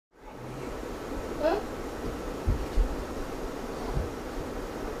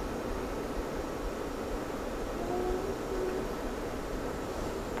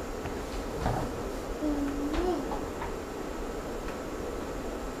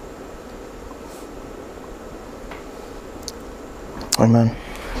Amen.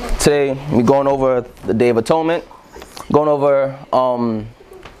 Today we're going over the Day of Atonement, going over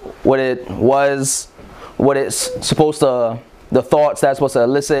what it was, what it's supposed to, the thoughts that's supposed to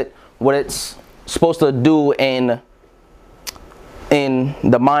elicit, what it's supposed to do in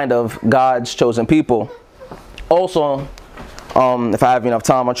the mind of God's chosen people. Also, if I have enough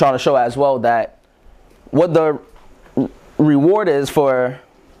time, I'm trying to show as well that what the reward is for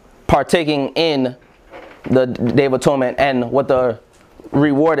partaking in the Day of Atonement, and what the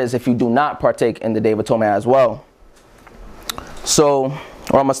reward is if you do not partake in the Day of Atonement as well. So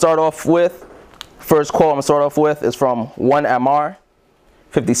what I'm going to start off with, first quote I'm going to start off with is from 1 Amar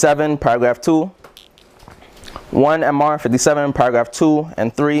 57, paragraph 2. 1 Amar 57, paragraph 2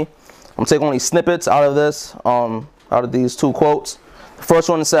 and 3. I'm going to take only snippets out of this, out of these two quotes. The first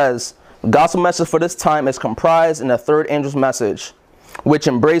one says, the gospel message for this time is comprised in the third angel's message, which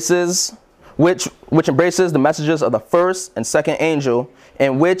embraces the messages of the first and second angel,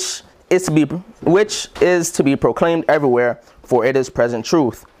 and which is to be proclaimed everywhere, for it is present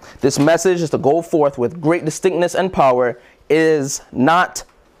truth. This message is to go forth with great distinctness and power. It is not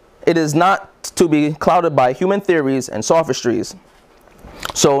to be clouded by human theories and sophistries.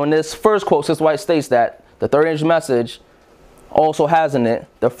 So in this first quote, Sister White states that the third angel message also has in it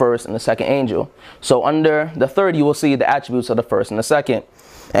the first and the second angel. So under the third, you will see the attributes of the first and the second.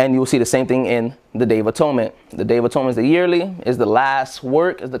 And you will see the same thing in the Day of Atonement. The Day of Atonement is the yearly, is the last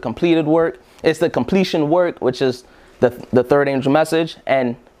work, is the completed work. It's the completion work, which is the third angel message.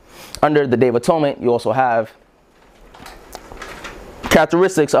 And under the Day of Atonement, you also have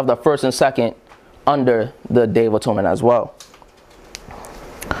characteristics of the first and second under the Day of Atonement as well.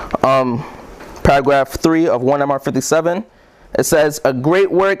 Paragraph 3 of 1 Amar 57, it says, a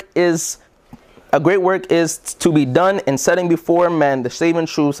great work is to be done in setting before men the saving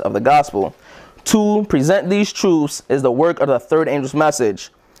truths of the gospel. To present these truths is the work of the third angel's message.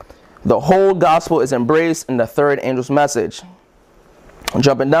 The whole gospel is embraced in the third angel's message.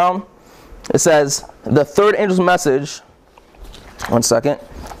 Jumping down, it says, the third angel's message, one second.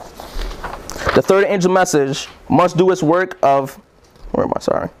 The third angel message must do its work of,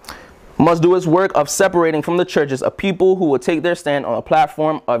 must do its work of separating from the churches a people who will take their stand on a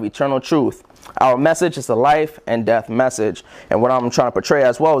platform of eternal truth. Our message is the life and death message. And what I'm trying to portray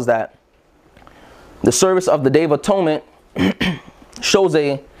as well is that the service of the Day of Atonement shows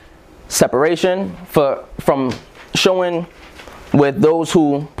a separation from showing with those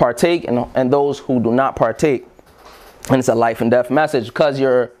who partake and those who do not partake. And it's a life and death message, because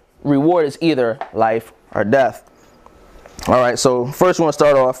your reward is either life or death. All right, so first we want to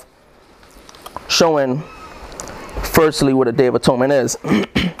start off showing firstly what a Day of Atonement is.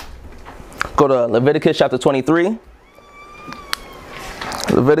 Go to Leviticus chapter 23.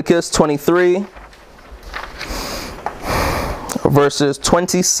 Leviticus 23, verses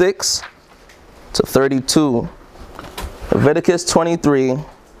 26 to 32. Leviticus 23,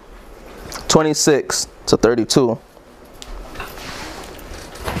 26 to 32.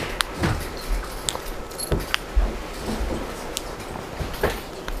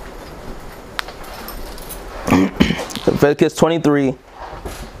 Leviticus 23,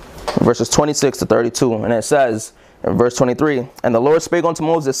 verses 26 to 32. And it says in verse 23, and the Lord spake unto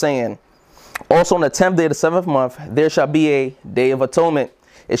Moses, saying, also on the 10th day of the 7th month, there shall be a Day of Atonement.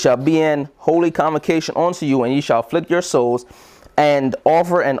 It shall be an holy convocation unto you, and ye shall afflict your souls, and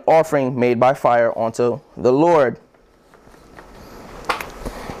offer an offering made by fire unto the Lord.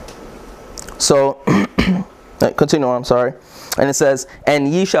 So, continue on, I'm sorry. And it says, and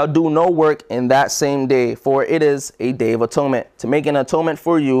ye shall do no work in that same day, for it is a Day of Atonement, to make an atonement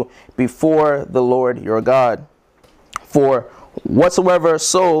for you before the Lord your God. For whatsoever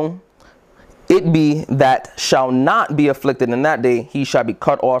soul it be that shall not be afflicted in that day, he shall be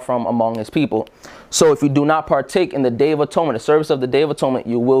cut off from among his people. So if you do not partake in the Day of Atonement, the service of the Day of Atonement,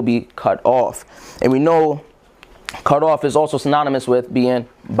 you will be cut off. And we know cut off is also synonymous with being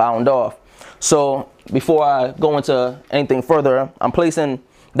bound off. So before I go into anything further, I'm placing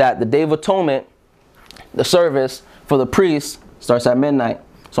that the Day of Atonement, the service for the priest, starts at midnight.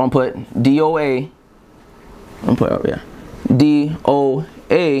 So I'm going to put DOA. I'm going to put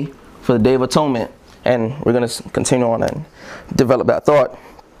DOA for the Day of Atonement. And we're going to continue on and develop that thought.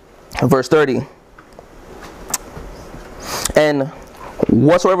 Verse 30. And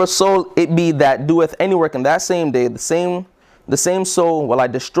whatsoever soul it be that doeth any work in that same day, the same soul will I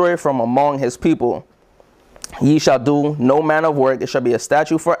destroy from among his people. Ye shall do no manner of work. It shall be a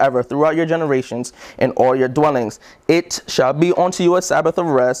statute forever throughout your generations in all your dwellings. It shall be unto you a Sabbath of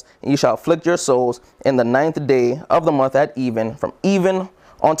rest, and ye shall afflict your souls in the 9th day of the month at even. From even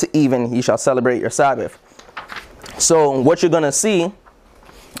unto even ye shall celebrate your Sabbath. So what you're going to see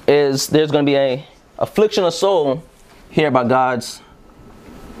is there's going to be a affliction of soul here by God's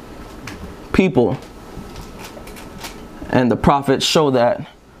people. And the prophets show that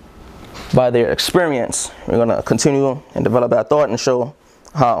by their experience. We're going to continue and develop that thought and show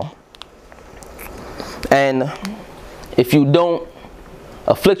how. And if you don't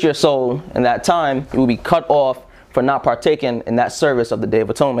afflict your soul in that time, you will be cut off for not partaking in that service of the Day of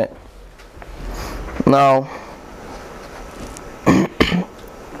Atonement. Now,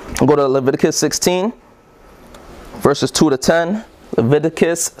 go to Leviticus 16, verses 2 to 10.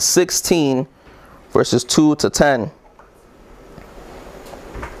 Leviticus 16, verses 2 to 10.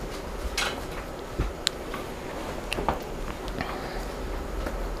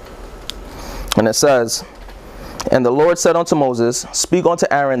 And it says, "And the Lord said unto Moses, Speak unto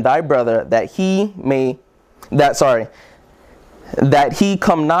Aaron thy brother, that he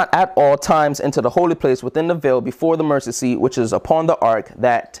come not at all times into the holy place within the veil before the mercy seat which is upon the ark,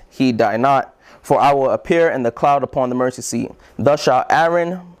 that he die not. For I will appear in the cloud upon the mercy seat. Thus shall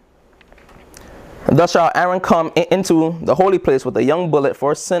Aaron come into the holy place with a young bullet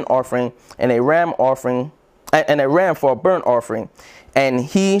for a sin offering, and a ram for a burnt offering. And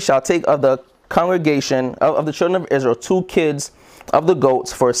he shall take of the congregation of the children of Israel 2 kids of the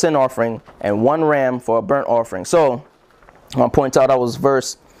goats for a sin offering, and 1 ram for a burnt offering." So I want to point out that was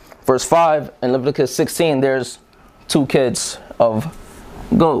verse 5 in Leviticus 16. There's 2 kids of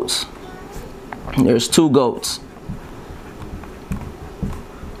goats. There's 2 goats.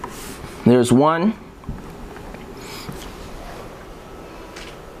 There's one.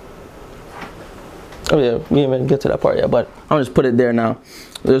 Oh yeah, we didn't even get to that part yet, but I'll just put it there now.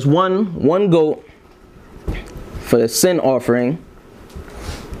 There's one goat for the sin offering.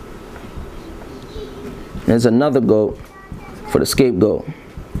 There's another goat for the scapegoat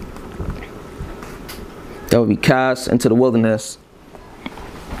that will be cast into the wilderness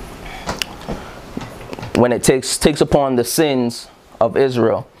when it takes upon the sins of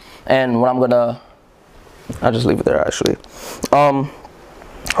Israel. And what I'll just leave it there actually.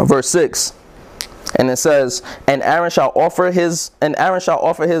 Verse 6. And it says, and Aaron shall offer his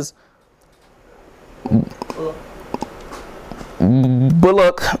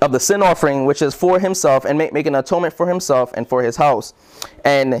bullock of the sin offering, which is for himself, and make an atonement for himself and for his house.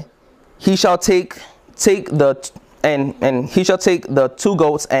 And he shall take the 2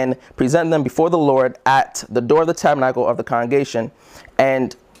 goats and present them before the Lord at the door of the tabernacle of the congregation.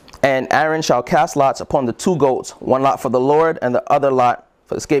 And Aaron shall cast lots upon the 2 goats, 1 lot for the Lord and the other lot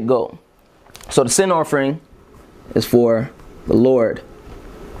for the scapegoat. So the sin offering is for the Lord.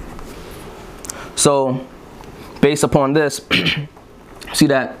 So based upon this, see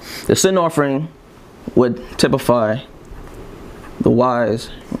that the sin offering would typify the wise.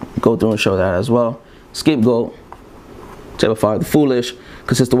 Go through and show that as well. Scapegoat typify the foolish,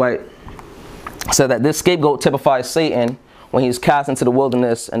 because Sister White said that this scapegoat typifies Satan when he's cast into the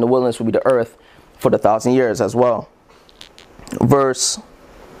wilderness, and the wilderness will be the earth for the 1,000 years as well. Verse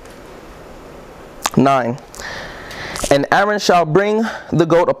 9. And Aaron shall bring the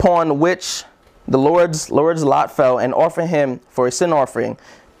goat upon which the Lord's lot fell, and offer him for a sin offering.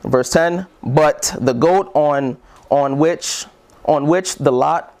 Verse 10. But the goat on which the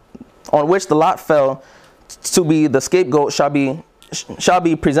lot fell to be the scapegoat shall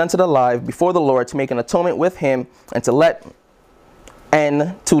be presented alive before the Lord to make an atonement with him, and to let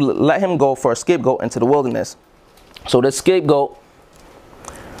him go for a scapegoat into the wilderness. So this scapegoat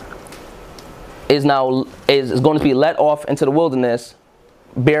is going to be let off into the wilderness,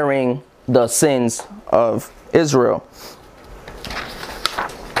 bearing the sins of Israel.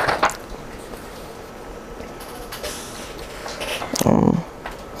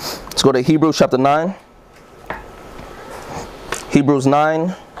 Let's go to Hebrews chapter 9. Hebrews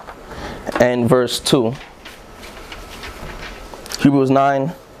 9 and verse 2. Hebrews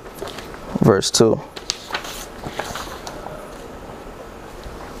 9 verse 2.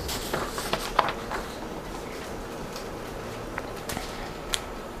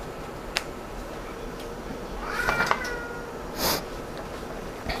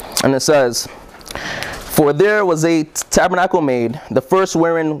 And it says, for there was a tabernacle made, the first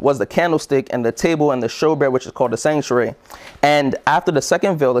wherein was the candlestick and the table and the showbread, which is called the sanctuary. And after the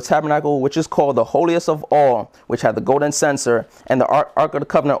second veil, the tabernacle, which is called the holiest of all, which had the golden censer, and the ark of the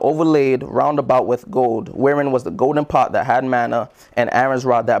covenant overlaid round about with gold, wherein was the golden pot that had manna, and Aaron's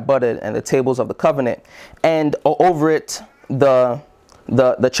rod that budded, and the tables of the covenant. And over it the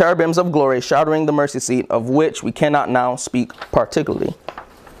cherubims of glory shadowing the mercy seat, of which we cannot now speak particularly.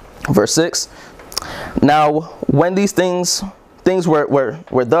 Verse 6. Now when these things things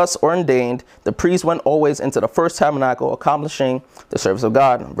were thus ordained, the priest went always into the first tabernacle, accomplishing the service of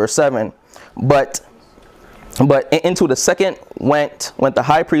God. Verse 7. But into the second went the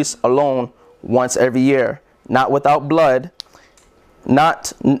high priest alone once every year, not without blood,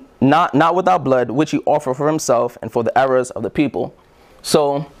 not without blood, which he offered for himself and for the errors of the people.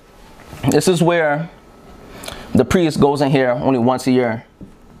 So this is where the priest goes in here only once a year.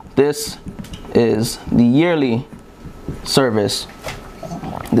 This is the yearly service.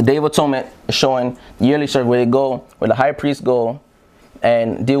 The Day of Atonement is showing the yearly service where the high priest go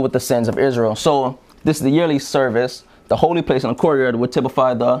and deal with the sins of Israel. So this is the yearly service. The holy place in the courtyard would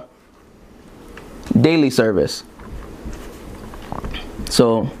typify the daily service.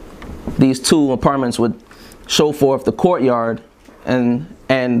 So these two apartments would show forth the courtyard and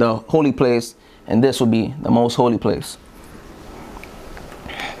the holy place, and this would be the most holy place.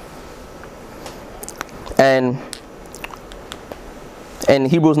 And in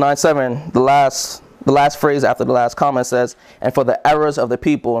Hebrews 9:7, the last phrase after the last comment says, and for the errors of the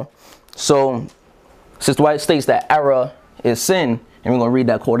people. So Sister White states that error is sin, and we're going to read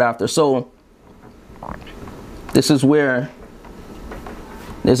that quote after. So this is where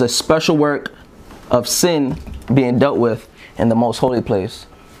there's a special work of sin being dealt with in the most holy place.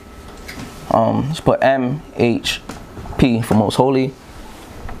 Let's put MHP for most holy.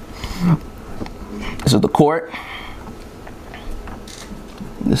 This is the court.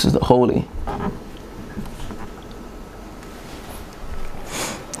 This is the holy.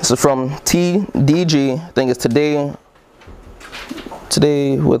 This is from TDG. I think it's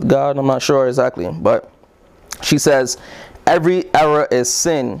today with God. I'm not sure exactly, but she says, every error is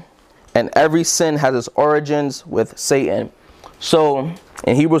sin, and every sin has its origins with Satan. So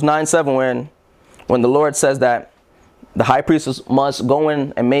in Hebrews 9:7, when the Lord says that the high priest must go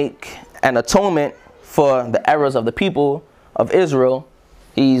in and make an atonement for the errors of the people of Israel,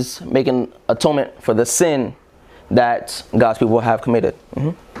 he's making atonement for the sin that God's people have committed.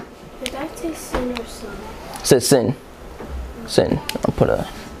 Did that say sin or son? It says sin. Sin. I'll put a...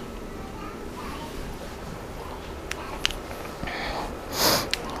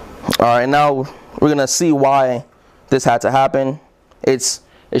 Alright, now we're going to see why this had to happen. It's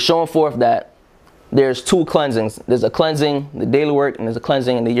showing forth that there's two cleansings. There's a cleansing, the daily work, and there's a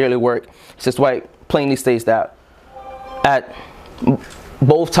cleansing in the yearly work. Sister White plainly states that at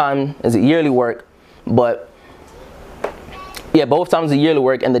both times is a yearly work, but yeah, both times is a yearly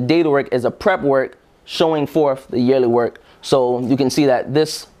work, and the daily work is a prep work showing forth the yearly work. So you can see that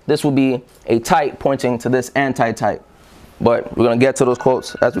this will be a type pointing to this anti-type. But we're going to get to those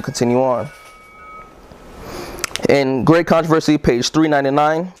quotes as we continue on. In Great Controversy, page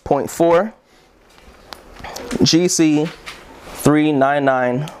 399.4, GC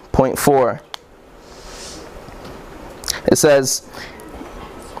 399.4, it says,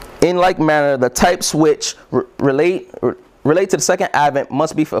 in like manner, the types which relate to the second advent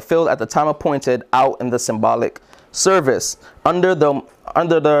must be fulfilled at the time appointed out in the symbolic service. Under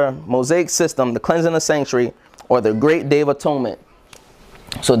the Mosaic system, the cleansing of the sanctuary, or the great Day of Atonement.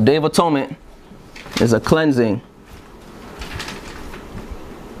 So Day of Atonement is a cleansing.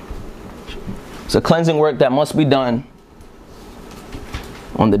 It's a cleansing work that must be done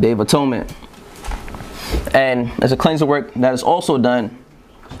on the Day of Atonement. And it's a cleansing work that is also done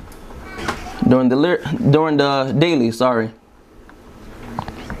during the daily,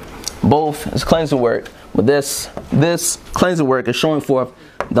 Both is cleansing work, but this cleansing work is showing forth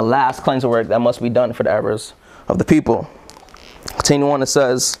the last cleansing work that must be done for the errors of the people. Continue on, it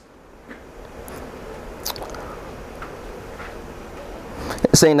says,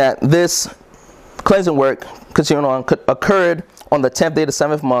 saying that this cleansing work, continuing on, occurred on the 10th day of the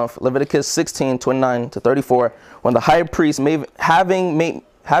 7th month, Leviticus 16:29-34, when the high priest, having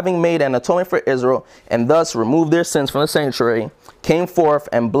made an atonement for Israel, and thus removed their sins from the sanctuary, came forth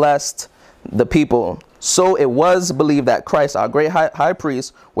and blessed the people. So it was believed that Christ, our great high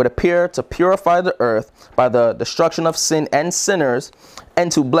priest, would appear to purify the earth by the destruction of sin and sinners,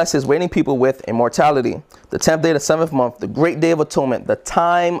 and to bless his waiting people with immortality. The 10th day of the 7th month, the great Day of Atonement, the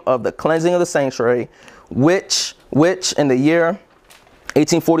time of the cleansing of the sanctuary, which in the year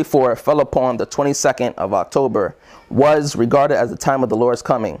 1844 fell upon the 22nd of October, was regarded as the time of the Lord's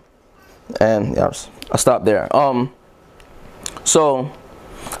coming. And yeah, I'll stop there. So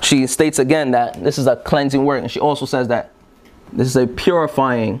she states again that this is a cleansing work, and she also says that this is a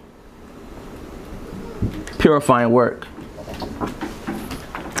purifying work.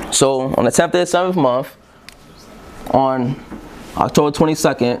 So on the 10th day of the 7th month, on October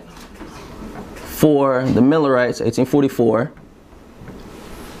 22nd, for the Millerites, 1844,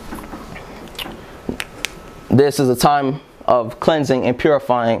 this is a time of cleansing and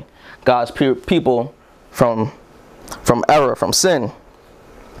purifying God's people from error, from sin.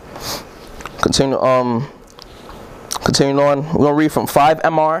 Continuing on, we're going to read from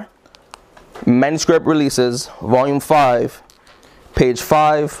 5MR, Manuscript Releases, Volume 5, page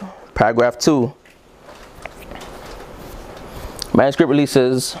 5, paragraph 2. Manuscript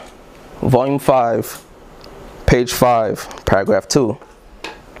Releases, Volume 5, page 5, paragraph 2.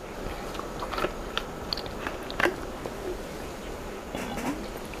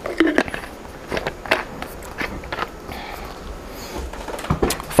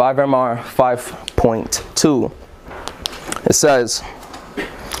 MR 5.2. It says,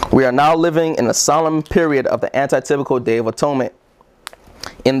 we are now living in a solemn period of the antitypical Day of Atonement.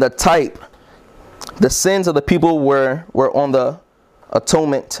 In the type, the sins of the people were on the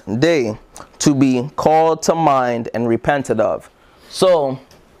Atonement Day to be called to mind and repented of. So,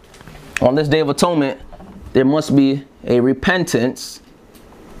 on this Day of Atonement, there must be a repentance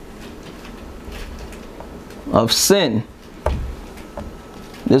of sin.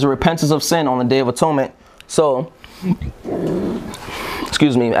 There's a repentance of sin on the Day of Atonement. So,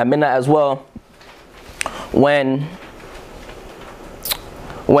 excuse me, at midnight as well, when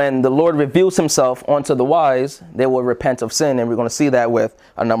the Lord reveals himself unto the wise, they will repent of sin. And we're going to see that with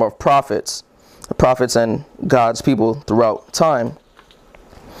a number of prophets and God's people throughout time.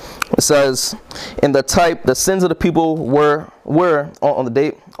 It says, in the type, the sins of the people were on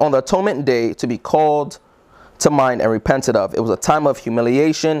the Atonement Day to be called to mind and repented of. It was a time of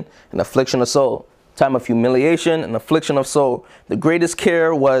humiliation and affliction of soul. Time of humiliation and affliction of soul. The greatest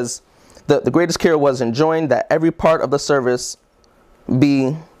care was enjoined that every part of the service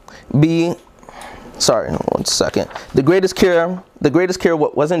be sorry, one second. The greatest care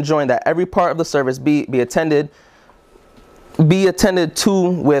was enjoined that every part of the service be attended to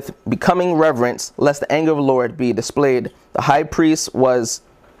with becoming reverence, lest the anger of the Lord be displayed. The high priest was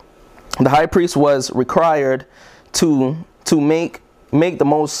required to make the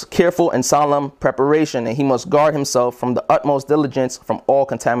most careful and solemn preparation, and he must guard himself from the utmost diligence from all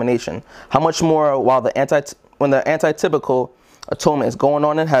contamination. How much more when the antitypical atonement is going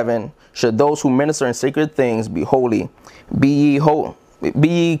on in heaven, should those who minister in sacred things be holy? Be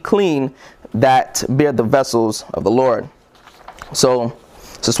ye clean that bear the vessels of the Lord. So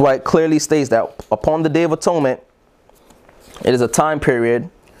this is why it clearly states that upon the Day of Atonement, it is a time period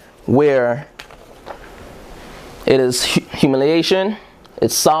where it is humiliation,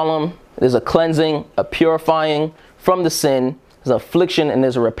 it's solemn, there's a cleansing, a purifying from the sin, there's affliction, and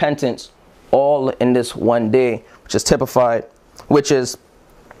there's a repentance, all in this one day, which is typified, which is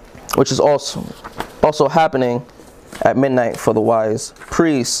also happening at midnight for the wise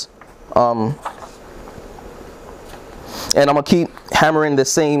priests. And I'm gonna keep hammering the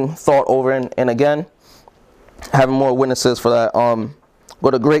same thought over and again, having more witnesses for that. Go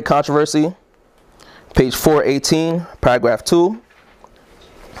to Great Controversy, page 418, paragraph 2.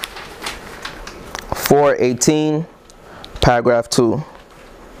 418, paragraph 2.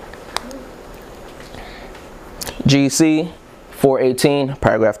 GC 418,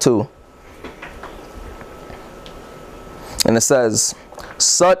 paragraph 2. And it says,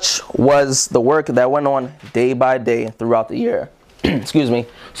 such was the work that went on day by day throughout the year. Excuse me.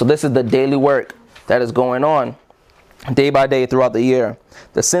 So this is the daily work that is going on day by day throughout the year.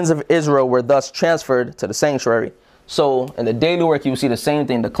 The sins of Israel were thus transferred to the sanctuary. So in the daily work, you see the same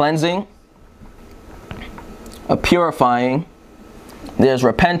thing, the cleansing, a purifying. There's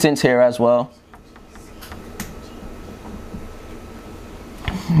repentance here as well.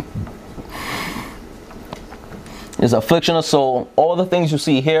 There's affliction of soul. All the things you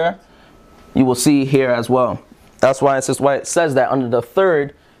see here, you will see here as well. That's why it says that under the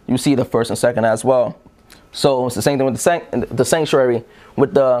third, you see the first and second as well. So it's the same thing with the sanctuary.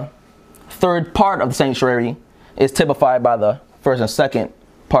 With the third part of the sanctuary is typified by the first and second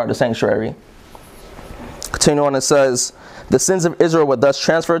part of the sanctuary. Continue on, it says, the sins of Israel were thus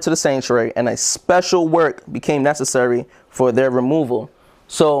transferred to the sanctuary, and a special work became necessary for their removal.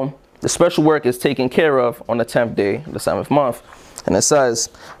 So the special work is taken care of on the 10th day of the 7th month. And it says,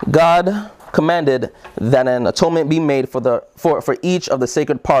 God commanded that an atonement be made for each of the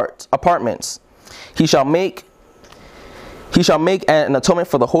sacred apartments. He shall make an atonement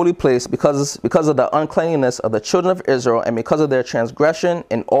for the holy place because of the uncleanness of the children of Israel, and because of their transgression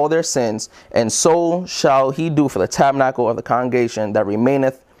and all their sins. And so shall he do for the tabernacle of the congregation that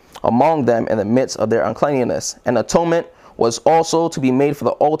remaineth among them in the midst of their uncleanness. An atonement was also to be made for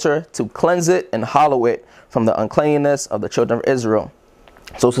the altar to cleanse it and hallow it from the uncleanness of the children of Israel.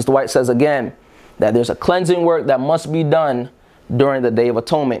 So Sister White says again that there's a cleansing work that must be done during the Day of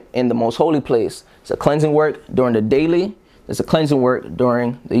Atonement in the most holy place. It's a cleansing work during the daily. is the cleansing work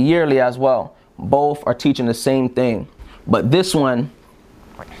during the yearly as well. Both are teaching the same thing. But this one,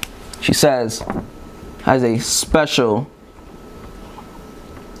 she says, has a special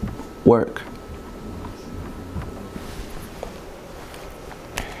work.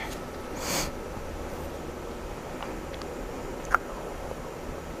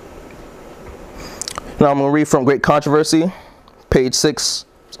 Now I'm going to read from Great Controversy, page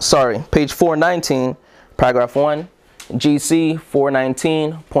 419, paragraph 1, GC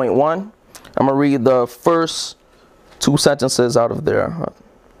 419.1. I'm going to read the first two sentences out of there.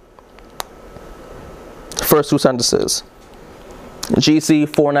 First two sentences. GC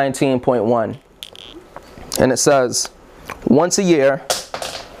 419.1. And it says, once a year,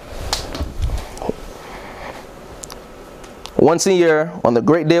 on the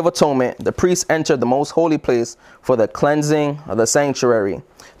great day of atonement, the priests entered the most holy place for the cleansing of the sanctuary.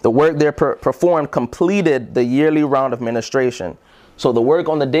 The work there performed completed the yearly round of ministration. So the work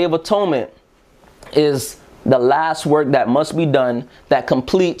on the Day of Atonement is the last work that must be done that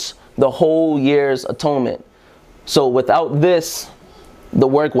completes the whole year's atonement. So without this, the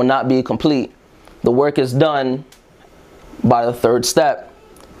work will not be complete. The work is done by the third step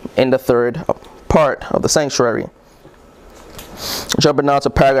in the third part of the sanctuary. Jumping now to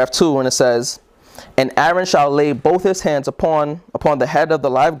paragraph 2, and it says, and Aaron shall lay both his hands upon the head of the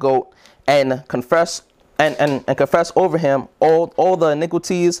live goat and confess over him all the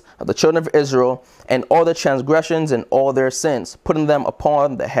iniquities of the children of Israel and all the transgressions and all their sins, putting them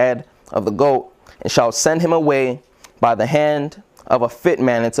upon the head of the goat, and shall send him away by the hand of a fit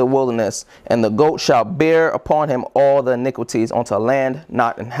man into the wilderness, and the goat shall bear upon him all the iniquities unto a land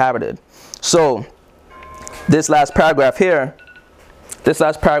not inhabited. So this last paragraph here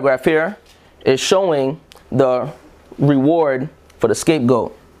is showing the reward for the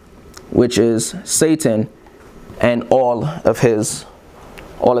scapegoat, which is Satan and all of his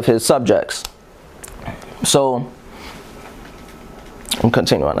subjects. So I'm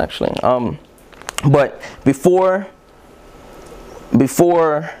continuing on actually. But before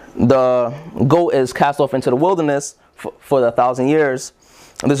the goat is cast off into the wilderness for the 1,000 years,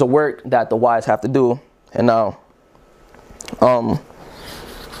 there's a work that the wise have to do. And now I'm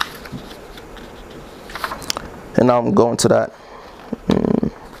going to that.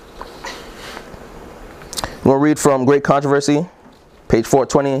 We'll read from Great Controversy, page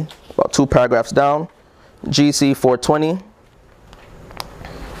 420, about 2 paragraphs down, GC 420.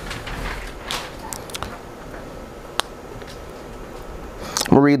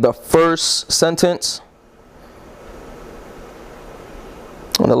 We'll read the first sentence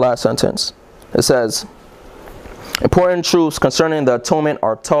and the last sentence. It says, important truths concerning the atonement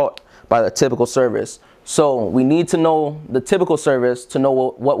are taught by the typical service. So we need to know the typical service to know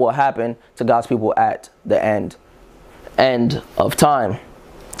what will happen to God's people at the end of time.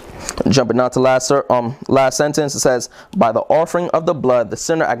 Jumping down to last sentence, it says, by the offering of the blood, the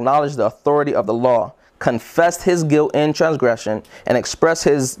sinner acknowledged the authority of the law, confessed his guilt and transgression, and expressed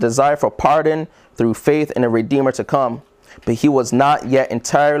his desire for pardon through faith in a Redeemer to come. But he was not yet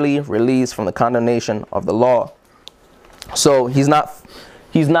entirely released from the condemnation of the law. So he's not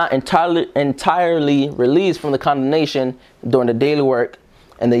entirely released from the condemnation during the daily work,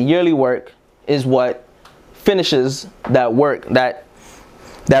 and the yearly work is what finishes that work, that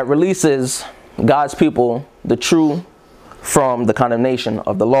releases God's people, the true, from the condemnation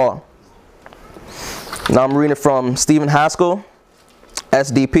of the law. Now I'm reading from Stephen Haskell,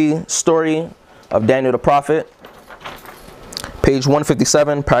 SDP, Story of Daniel the Prophet, page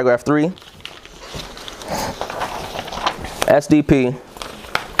 157, paragraph 3. SDP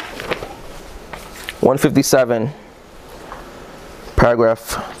 157, paragraph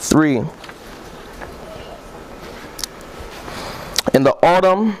 3. In the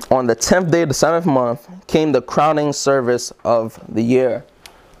autumn, on the 10th day of the 7th month, came the crowning service of the year.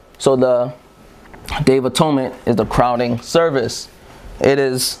 So the Day of Atonement is the crowning service. It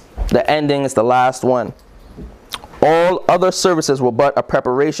is the ending, it's the last one. All other services were but a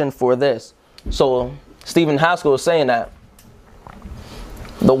preparation for this. So Stephen Haskell is saying that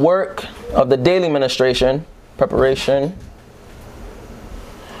the work of the daily ministration, preparation,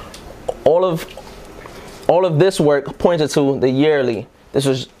 all of this work pointed to the yearly.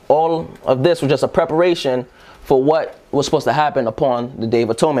 All of this was just a preparation for what was supposed to happen upon the Day of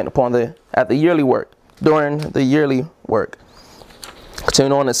Atonement, at the yearly work, during the yearly work.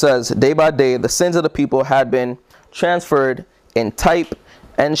 Continuing on, it says, day by day, the sins of the people had been transferred in type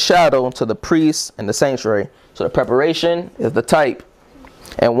and shadow to the priests and the sanctuary. So the preparation is the type.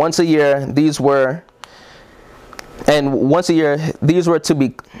 And once a year, these were to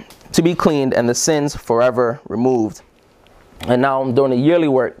be cleaned and the sins forever removed. And now during the yearly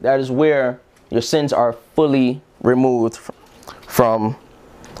work, that is where your sins are fully removed from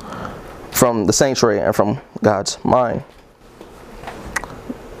the sanctuary and from God's mind.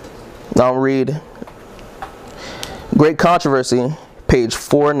 Now read Great Controversy, page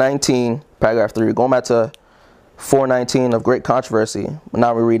 419, paragraph 3. Going back to 419 of Great Controversy, but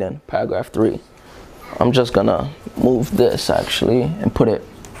now we're reading paragraph 3. I'm just gonna move this actually and put it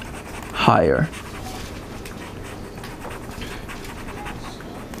higher.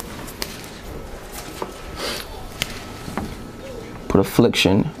 Put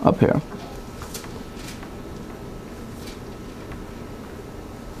affliction up here.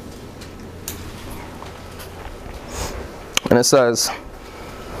 And it says,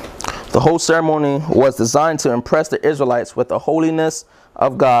 the whole ceremony was designed to impress the Israelites with the holiness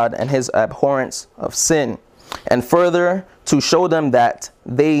of God and his abhorrence of sin, and further to show them that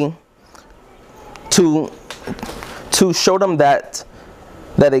they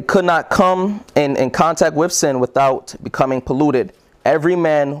could not come in contact with sin without becoming polluted. Every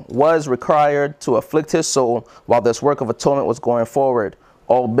man was required to afflict his soul while this work of atonement was going forward.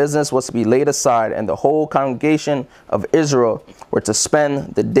 All business was to be laid aside, and the whole congregation of Israel were to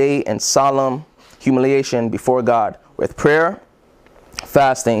spend the day in solemn humiliation before God with prayer,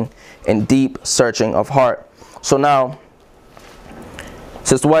 fasting, and deep searching of heart. So now,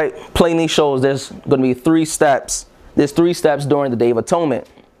 Sister White plainly shows there's going to be 3 steps. There's 3 steps during the Day of Atonement.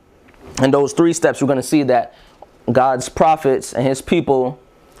 And those 3 steps, we're going to see that God's prophets and his people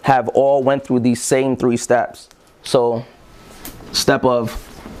have all went through these same 3 steps. So, step of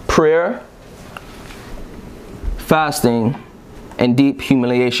prayer, fasting, and deep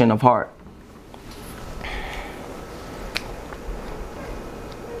humiliation of heart.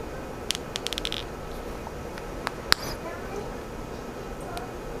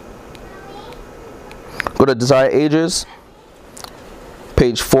 Go to Desired Ages,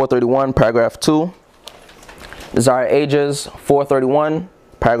 page 431, paragraph 2. Desired Ages, 431,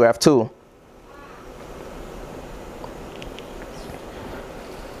 paragraph 2.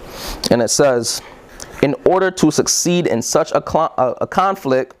 And it says, in order to succeed in such a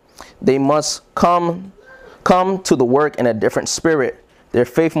conflict, they must come to the work in a different spirit. Their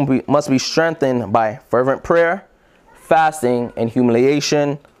faith must be strengthened by fervent prayer, fasting, and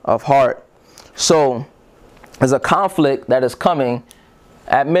humiliation of heart. So, there's a conflict that is coming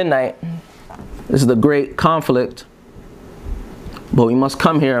at midnight. This is the great conflict. But we must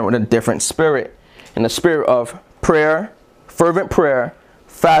come here with a different spirit. In the spirit of prayer, fervent prayer,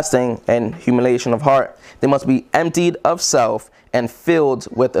 fasting, and humiliation of heart. They must be emptied of self and filled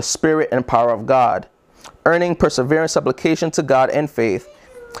with the spirit and power of God, earning perseverant supplication to God and faith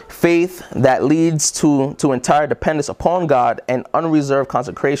that leads to entire dependence upon God and unreserved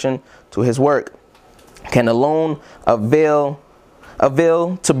consecration to his work, can alone avail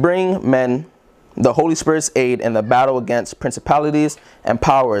to bring men the Holy Spirit's aid in the battle against principalities and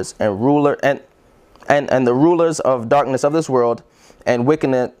powers and the rulers of darkness of this world, and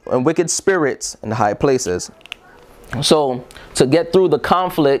wicked spirits in high places. So, to get through the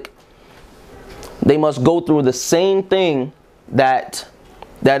conflict, they must go through the same thing that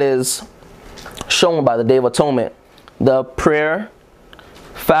is shown by the Day of Atonement. The prayer,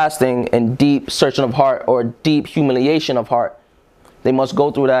 fasting, and deep searching of heart, or deep humiliation of heart. They must go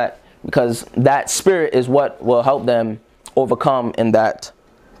through that, because that spirit is what will help them overcome in that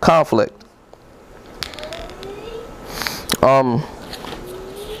conflict.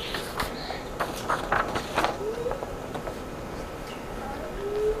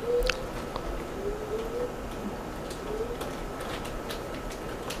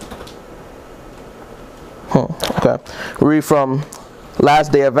 Okay, read from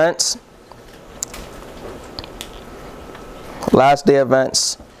Last Day Events. Last Day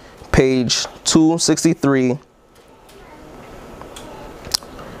Events, page 263,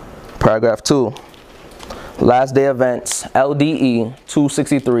 paragraph 2. Last Day Events, LDE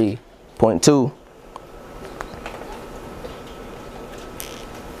 263.2.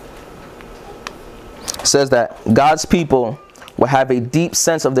 Says that God's people will have a deep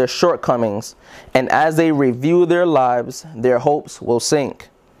sense of their shortcomings, and as they review their lives, their hopes will sink.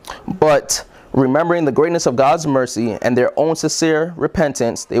 But remembering the greatness of God's mercy and their own sincere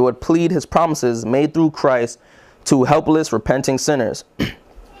repentance, they would plead his promises made through Christ to helpless, repenting sinners.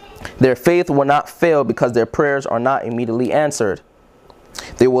 Their faith will not fail because their prayers are not immediately answered.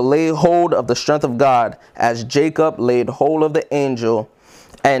 They will lay hold of the strength of God as Jacob laid hold of the angel,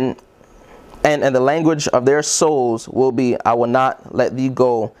 and the language of their souls will be, I will not let thee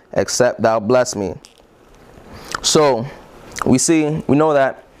go except thou bless me. So we know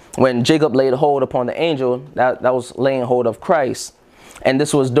that when Jacob laid hold upon the angel, that was laying hold of Christ. And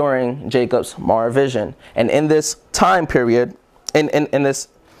this was during Jacob's Mara vision. And in this time period, in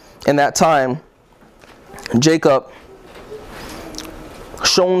that time, Jacob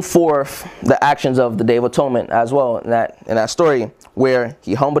shown forth the actions of the Day of Atonement as well in that story, where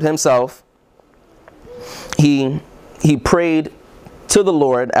he humbled himself. He prayed to the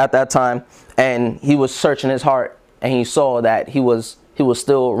Lord at that time, and he was searching his heart, and he saw that he was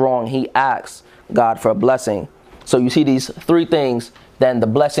still wrong. He asked God for a blessing. So you see these three things, then the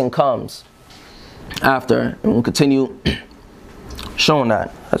blessing comes after, and we'll continue showing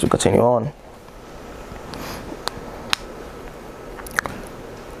that as we continue on.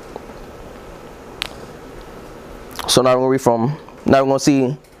 So now we're going to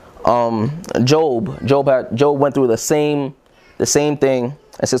see Job. Job went through the same thing,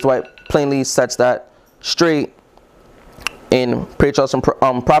 and Sister White plainly sets that straight in Patriarchs and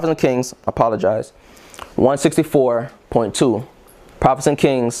Prophets and Kings. 164.2. Prophets and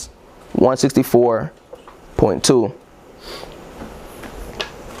Kings 164.2.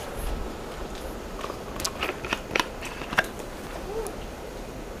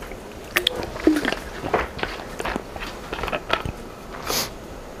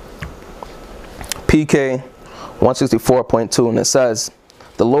 PK 164.2, and it says,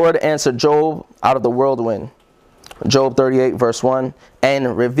 "The Lord answered Job out of the whirlwind," Job 38 verse 1,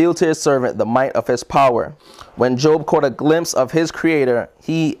 "and revealed to his servant the might of his power. When Job caught a glimpse of his creator,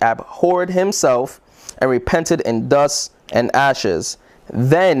 he abhorred himself and repented in dust and ashes.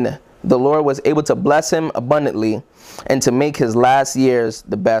 Then the Lord was able to bless him abundantly and to make his last years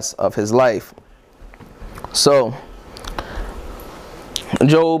the best of his life." So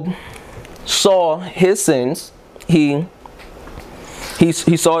Job saw his sins. He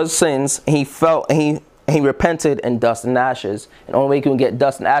saw his sins, and he felt, and he repented in dust and ashes. And the only way you can get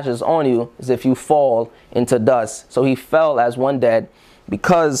dust and ashes on you is if you fall into dust. So he fell as one dead,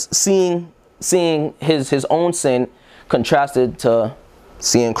 because seeing his own sin contrasted to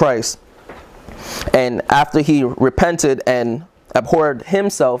seeing Christ. And after he repented and abhorred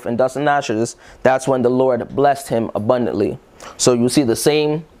himself in dust and ashes, that's when the Lord blessed him abundantly. So you see the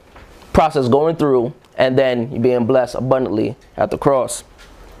same process going through, and then you're being blessed abundantly at the cross.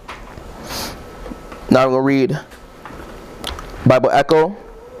 Now I'm going to read Bible Echo,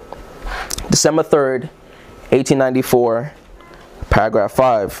 December 3rd, 1894, paragraph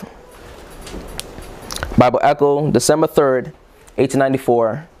 5. Bible Echo, December 3rd,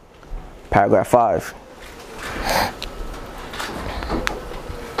 1894, paragraph 5.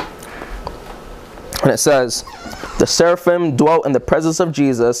 And it says, "The seraphim dwelt in the presence of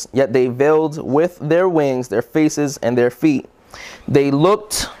Jesus, yet they veiled with their wings their faces and their feet. They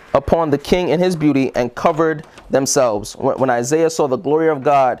looked upon the king in his beauty and covered themselves. When Isaiah saw the glory of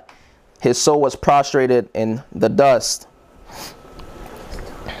God, his soul was prostrated in the dust."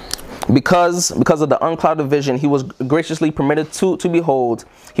 Because of the unclouded vision he was graciously permitted to behold,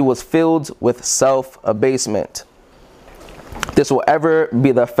 he was filled with self-abasement. This will ever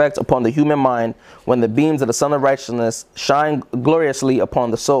be the effect upon the human mind when the beams of the Sun of Righteousness shine gloriously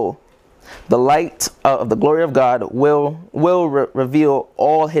upon the soul. The light of the glory of God will reveal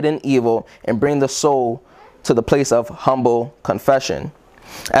all hidden evil and bring the soul to the place of humble confession.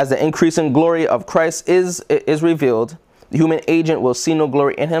 As the increasing glory of Christ is revealed, the human agent will see no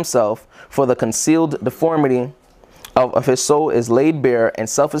glory in himself, for the concealed deformity of his soul is laid bare, and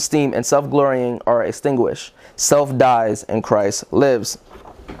self-esteem and self-glorying are extinguished. Self dies and Christ lives.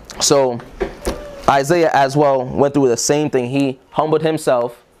 So Isaiah as well went through the same thing. He humbled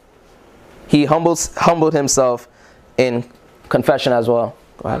himself. He humbled himself in confession as well.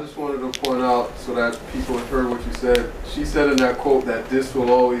 Go ahead. I just wanted to point out so that people heard what you said. She said in that quote that this will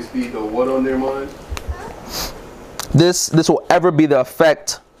always be the what on their mind? This will ever be the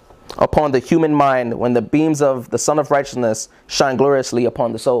effect upon the human mind when the beams of the Sun of Righteousness shine gloriously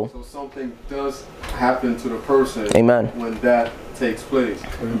upon the soul. So something does happen to the person. Amen. When that takes place.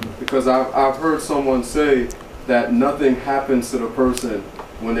 Because I've heard someone say that nothing happens to the person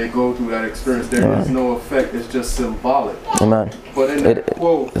when they go through that experience. There is no effect. It's just symbolic. Amen. But in that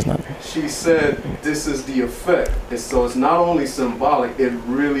quote, she said this is the effect. So it's not only symbolic, it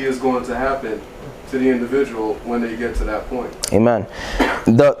really is going to happen to the individual when they get to that point. Amen.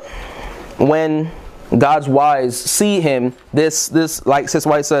 When God's wise see him, this like Sister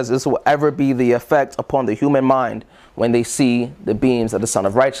White says, this will ever be the effect upon the human mind when they see the beams of the Sun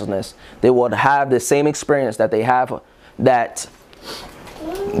of Righteousness. They will have the same experience that they have, that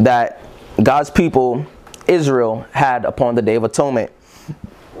God's people, Israel, had upon the Day of Atonement.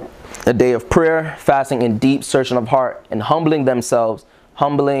 A day of prayer, fasting, and deep searching of heart, and humbling themselves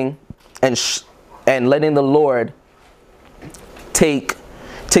humbling, and letting the Lord take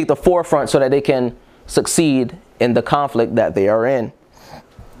the forefront so that they can succeed in the conflict that they are in.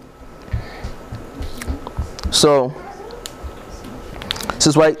 So this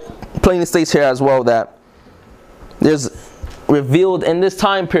is why plainly states here as well that there's revealed in this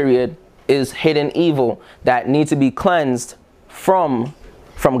time period is hidden evil that needs to be cleansed from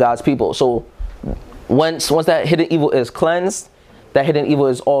God's people. So once that hidden evil is cleansed, that hidden evil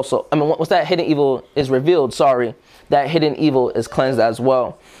is also, once that hidden evil is revealed, that hidden evil is cleansed as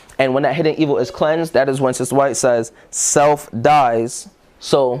well. And when that hidden evil is cleansed, that is when Sister White says self dies.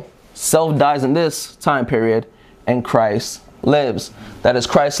 So self dies in this time period and Christ lives. That is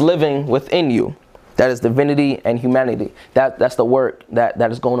Christ living within you. That is divinity and humanity. That's the work that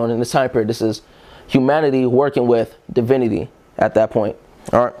is going on in this time period. This is humanity working with divinity at that point.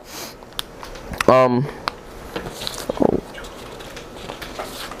 All right.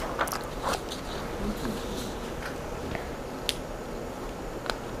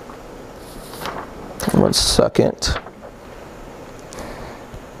 One second.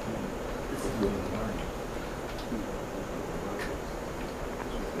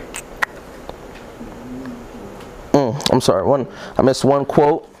 I'm sorry, I missed one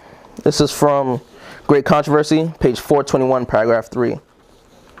quote. This is from Great Controversy, page 421, paragraph 3.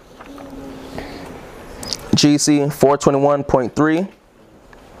 GC 421.3.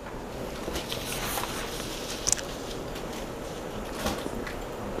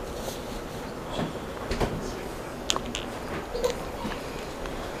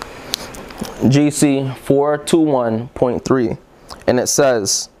 GC 421.3, and it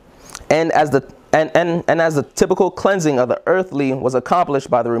says, and as the typical cleansing of the earthly was accomplished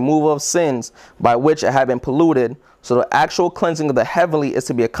by the removal of sins by which it had been polluted, so the actual cleansing of the heavenly is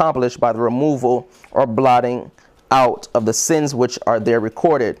to be accomplished by the removal or blotting out of the sins which are there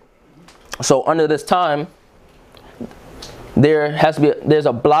recorded. So under this time, there's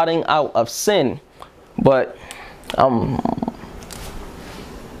a blotting out of sin, but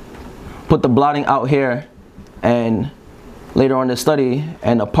put the blotting out here, and later on in this study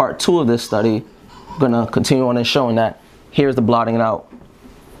and a part 2 of this study, I'm gonna continue on and showing that here's the blotting out.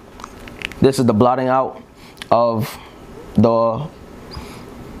 This is the blotting out of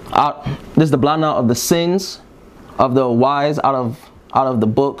the sins of the wise out of the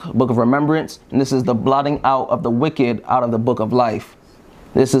book of remembrance, and this is the blotting out of the wicked out of the book of life.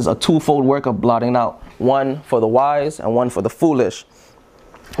 This is a twofold work of blotting out, one for the wise and one for the foolish.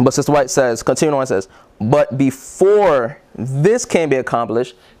 But Sister White says, continuing on, says, but before this can be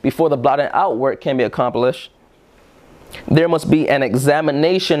accomplished, before the blotting out work can be accomplished, there must be an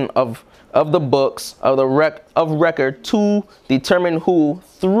examination of the books of record to determine who,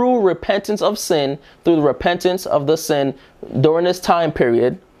 through repentance of sin, through the repentance of the sin during this time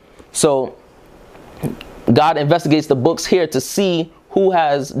period. So God investigates the books here to see who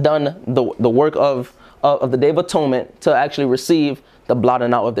has done the work of the Day of Atonement to actually receive the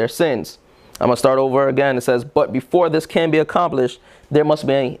blotting out of their sins. I'm going to start over again. It says, but before this can be accomplished, there must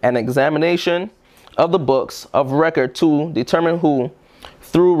be an examination of the books of record to determine who,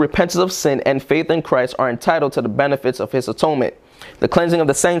 through repentance of sin and faith in Christ, are entitled to the benefits of his atonement. The cleansing of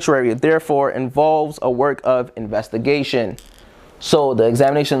the sanctuary, therefore, involves a work of investigation. So the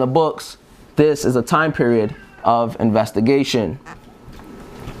examination of the books, this is a time period of investigation.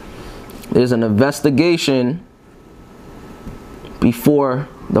 There's an investigation before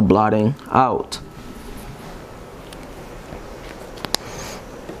the blotting out.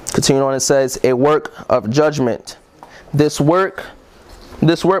 Continuing on, it says, a work of judgment. This work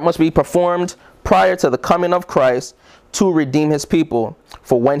must be performed prior to the coming of Christ to redeem his people.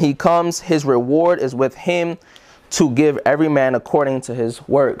 For when he comes, his reward is with him to give every man according to his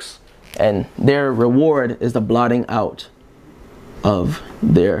works. And their reward is the blotting out of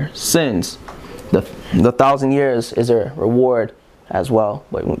their sins. The 1,000 years is their reward as well.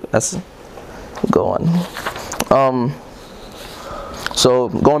 But let's go on. So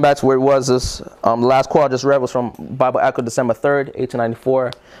going back to where it was, this the last quote I just read was from Bible Echo, December 3rd,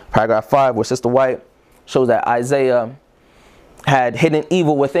 1894, paragraph 5, where Sister White shows that Isaiah had hidden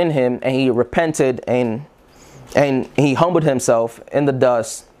evil within him, and he repented and he humbled himself in the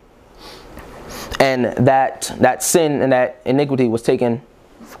dust, and that sin and that iniquity was taken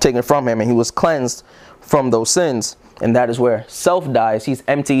from him, and he was cleansed from those sins. And that is where self dies. He's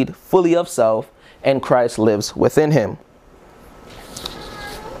emptied fully of self, and Christ lives within him.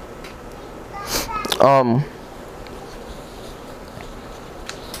 Now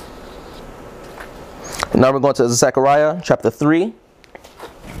we're going to Zechariah chapter 3.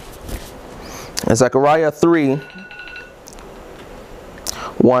 In Zechariah 3,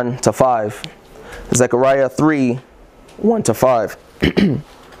 1 to 5. Zechariah 3, 1 to 5.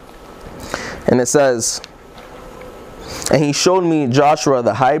 And it says, "And he showed me Joshua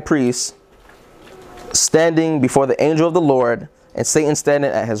the high priest standing before the angel of the Lord, and Satan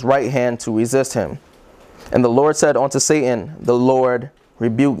standing at his right hand to resist him. And the Lord said unto Satan, the Lord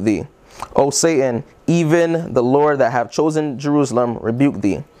rebuke thee. O Satan, even the Lord that have chosen Jerusalem rebuke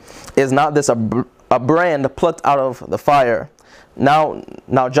thee. Is not this a brand plucked out of the fire?" Now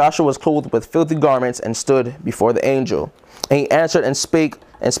Joshua was clothed with filthy garments and stood before the angel. And he answered and spake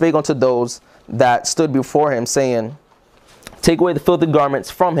unto those that stood before him, saying, "Take away the filthy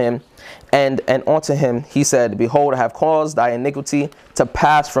garments from him." And unto him he said, "Behold, I have caused thy iniquity to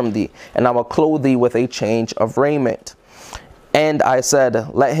pass from thee, and I will clothe thee with a change of raiment." And I said,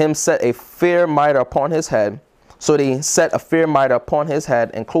 "Let him set a fair mitre upon his head." So they set a fair mitre upon his head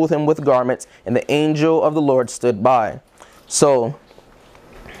and clothed him with garments, and the angel of the Lord stood by. So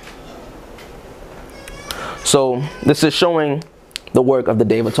this is showing the work of the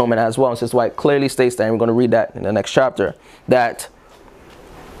Day of Atonement as well. And Sister White clearly states that, and we're going to read that in the next chapter, that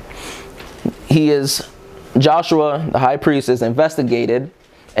Joshua, the high priest, is investigated,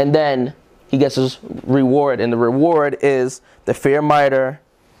 and then he gets his reward, and the reward is the fair mitre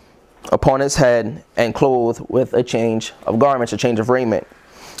upon his head and clothed with a change of garments, a change of raiment.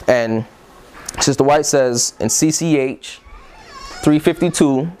 And Sister White says in CCH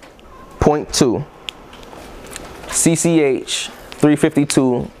 352.2, CCH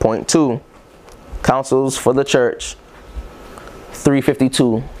 352.2, Councils for the Church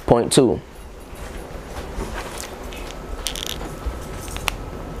 352.2.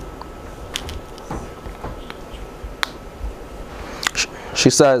 She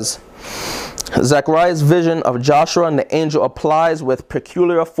says, Zechariah's vision of Joshua and the angel applies with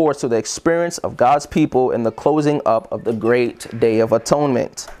peculiar force to the experience of God's people in the closing up of the great Day of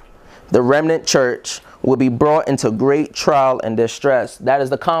Atonement. The remnant church will be brought into great trial and distress. That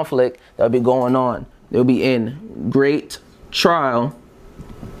is the conflict that will be going on. They'll be in great trial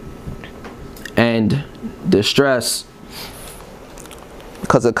and distress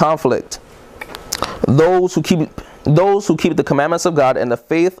because of conflict. Those who keep the commandments of God and the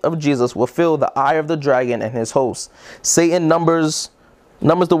faith of Jesus will feel the ire of the dragon and his hosts. Satan numbers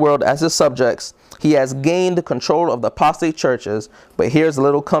the world as his subjects. He has gained control of the apostate churches, but here's a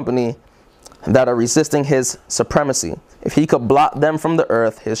little company that are resisting his supremacy. If he could blot them from the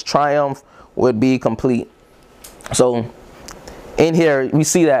earth, his triumph would be complete. So in here we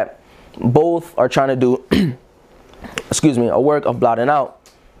see that both are trying to do a work of blotting out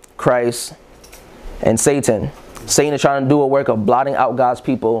Christ and Satan. Satan is trying to do a work of blotting out God's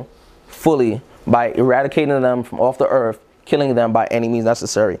people fully by eradicating them from off the earth, killing them by any means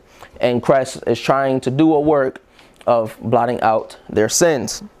necessary. And Christ is trying to do a work of blotting out their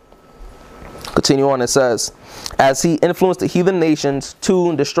sins. Continue on, it says, as he influenced the heathen nations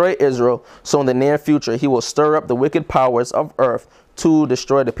to destroy Israel, so in the near future he will stir up the wicked powers of earth to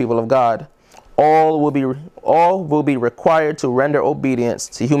destroy the people of God. All will be required to render obedience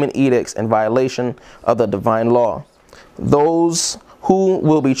to human edicts in violation of the divine law. Those who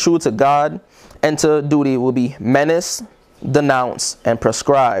will be true to God and to duty will be menaced, denounced, and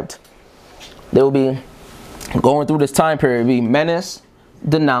prescribed. They will be going through this time period, be menaced,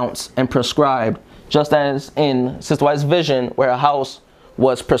 denounced, and prescribed, just as in Sister White's vision, where a house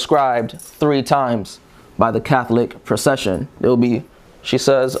was prescribed 3 times by the Catholic procession. There will be, she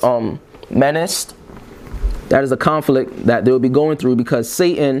says, menaced. That is a conflict that they will be going through because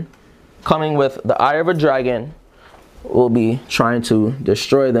Satan, coming with the eye of a dragon, will be trying to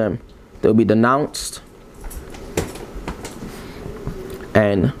destroy them. They'll be denounced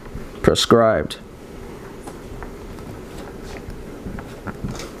and prescribed.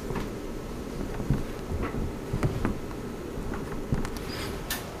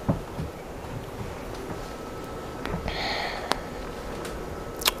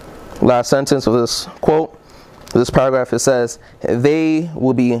 Last sentence of this quote, this paragraph, it says, they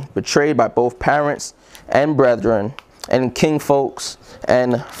will be betrayed by both parents and brethren and kinfolks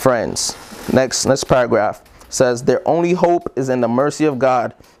and friends. Next paragraph says, their only hope is in the mercy of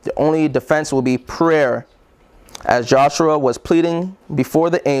God. The only defense will be prayer. As Joshua was pleading before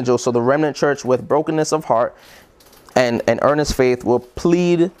the angel, so the remnant church with brokenness of heart and earnest faith will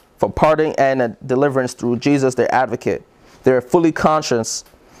plead for pardon and deliverance through Jesus, their advocate. They are fully conscious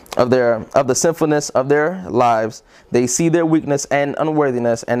of the sinfulness of their lives. They see their weakness and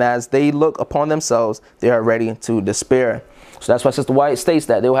unworthiness, and as they look upon themselves, they are ready to despair. So that's why Sister White states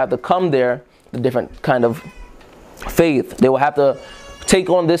that they will have to come there with a different kind of faith. They will have to take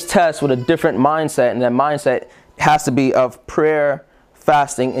on this test with a different mindset, and that mindset has to be of prayer,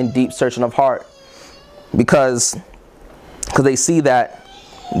 fasting, and deep searching of heart, because they see that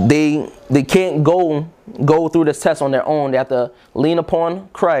they can't go through this test on their own. They have to lean upon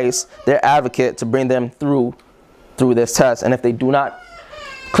Christ, their advocate, to bring them through this test. And if they do not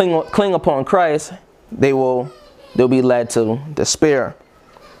cling upon Christ, they'll be led to despair.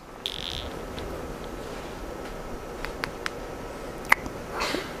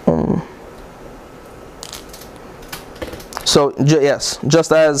 So yes,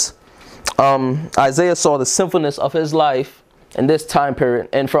 just as Isaiah saw the sinfulness of his life in this time period,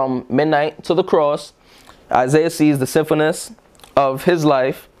 and from midnight to the cross, Isaiah sees the sinfulness of his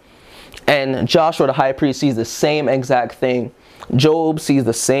life, and Joshua the high priest sees the same exact thing. Job sees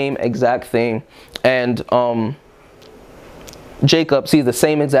the same exact thing, and Jacob sees the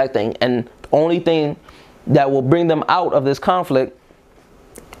same exact thing. And the only thing that will bring them out of this conflict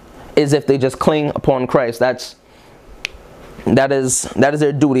is if they just cling upon Christ. That is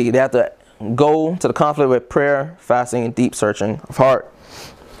their duty. They have to go to the conflict with prayer, fasting, and deep searching of heart.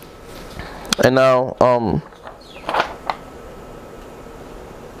 And now,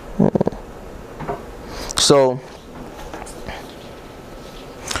 so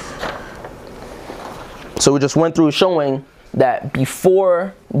we just went through showing that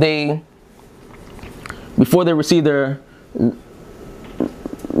before they receive their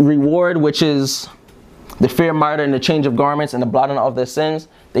reward, which is the fair martyr and the change of garments and the blotting of their sins,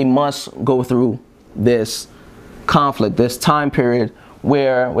 they must go through this conflict, this time period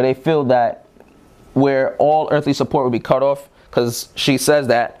where they feel that where all earthly support will be cut off, because she says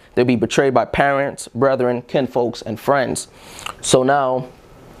that they'll be betrayed by parents, brethren, kinfolks, and friends. So now,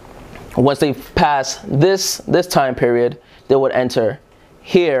 once they pass this time period, they would enter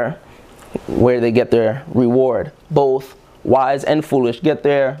here where they get their reward. Both wise and foolish get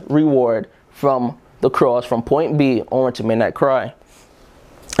their reward from the cross, from point B on to midnight cry.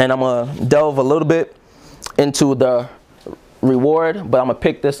 And I'm going to delve a little bit into the reward, but I'm going to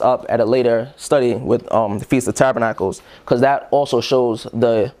pick this up at a later study with the Feast of Tabernacles, because that also shows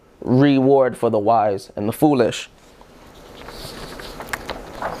the reward for the wise and the foolish.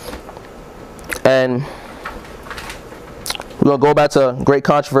 And we're going to go back to Great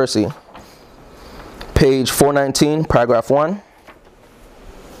Controversy, page 419, paragraph 1.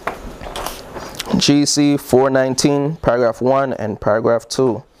 GC 419, paragraph 1 and paragraph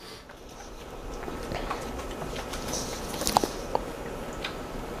 2.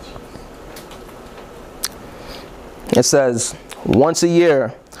 It says, once a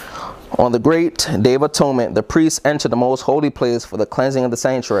year, on the great Day of Atonement, the priests enter the most holy place for the cleansing of the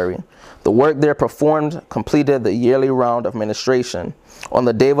sanctuary. The work there performed completed the yearly round of ministration. On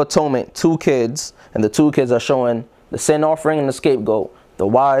the Day of Atonement, 2 kids, and the 2 kids are showing the sin offering and the scapegoat, the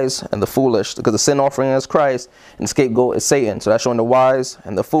wise and the foolish, because the sin offering is Christ and the scapegoat is Satan. So that's showing the wise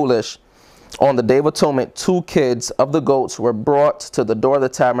and the foolish. On the Day of Atonement, 2 kids of the goats were brought to the door of the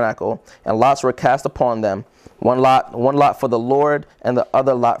tabernacle, and lots were cast upon them. One lot for the Lord, and the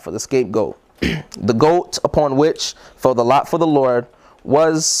other lot for the scapegoat. The goat upon which fell the lot for the Lord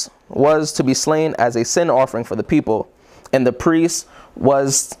was to be slain as a sin offering for the people, and the priest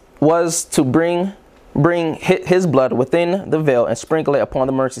was to bring his blood within the veil and sprinkle it upon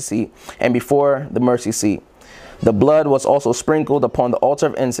the mercy seat and before the mercy seat. The blood was also sprinkled upon the altar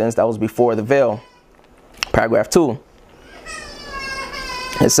of incense that was before the veil. Paragraph 2.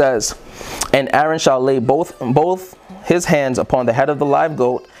 It says, and Aaron shall lay both his hands upon the head of the live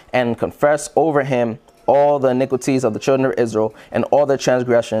goat and confess over him all the iniquities of the children of Israel and all their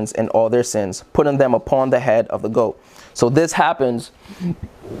transgressions and all their sins, putting them upon the head of the goat. So this happens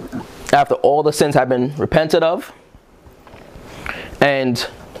after all the sins have been repented of and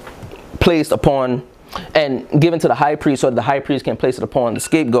placed upon and given to the high priest, so that the high priest can place it upon the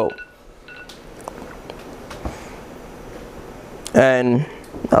scapegoat. And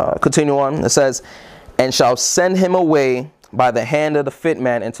continue on. It says, and shall send him away by the hand of the fit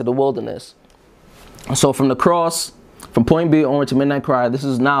man into the wilderness. So from the cross, from point B onward to midnight cry, this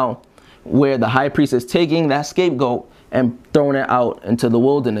is now where the high priest is taking that scapegoat and throwing it out into the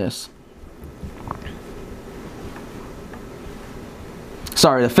wilderness.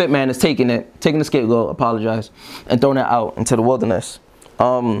 Sorry, the fit man is taking the scapegoat, apologize, and throwing it out into the wilderness.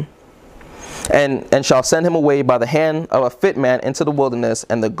 And shall send him away by the hand of a fit man into the wilderness,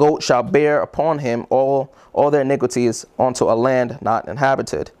 and the goat shall bear upon him all their iniquities unto a land not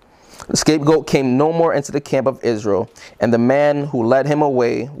inhabited. The scapegoat came no more into the camp of Israel, and the man who led him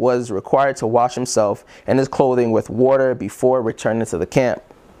away was required to wash himself and his clothing with water before returning to the camp.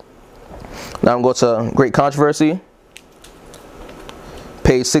 Now I'm going to Great Controversy,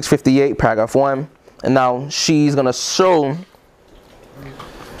 page 658, paragraph 1. And now she's going to show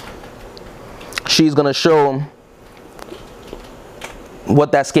she's going to show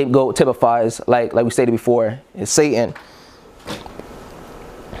what that scapegoat typifies, like we stated before, is Satan.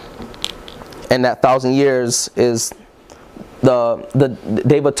 And that 1,000 years is the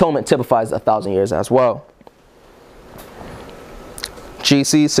Day of Atonement typifies 1,000 years as well.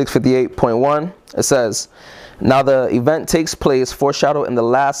 GC 658.1, it says, now the event takes place foreshadowed in the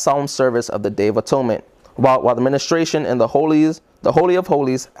last solemn service of the Day of Atonement, while the ministration in the Holy of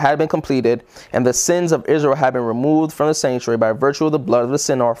Holies had been completed, and the sins of Israel had been removed from the sanctuary by virtue of the blood of the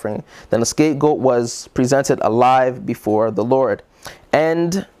sin offering. Then the scapegoat was presented alive before the Lord,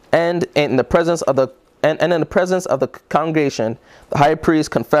 and in the presence of the congregation, the high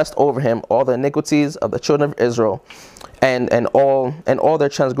priest confessed over him all the iniquities of the children of Israel, and all their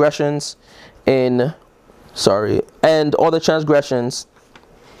transgressions in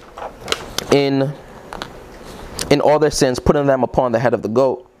all their sins, putting them upon the head of the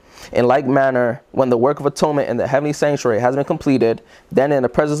goat. In like manner, when the work of atonement in the heavenly sanctuary has been completed, then in the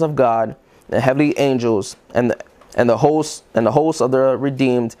presence of God, the heavenly angels and the hosts of the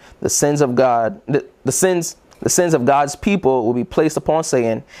redeemed, the sins of God's people will be placed upon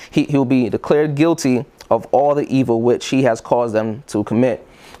Satan. He will be declared guilty of all the evil which he has caused them to commit.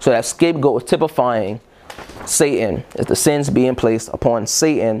 So that scapegoat is typifying Satan, is the sins being placed upon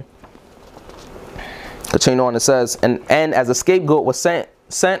Satan. Continue on, it says, and as the scapegoat was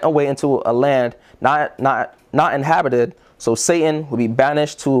sent away into a land not inhabited, so Satan will be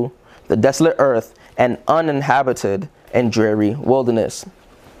banished to the desolate earth and uninhabited and dreary wilderness.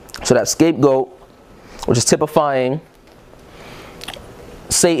 So that scapegoat, which is typifying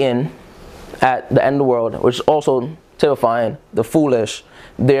Satan at the end of the world, which is also typifying the foolish,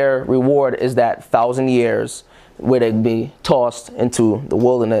 their reward is that 1,000 years where they be tossed into the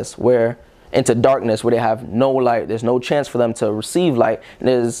wilderness, into darkness, where they have no light. There's no chance for them to receive light.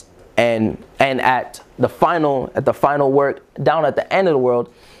 And at the final work, down at the end of the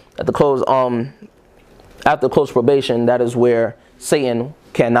world, at the close after close probation, that is where Satan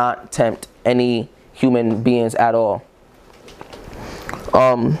cannot tempt any human beings at all.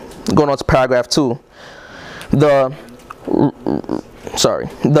 Going on to paragraph 2. The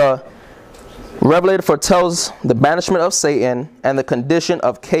Revelator foretells the banishment of Satan and the condition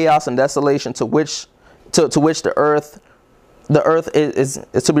of chaos and desolation to which the earth is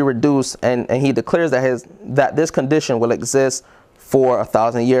to be reduced, and he declares that this condition will exist for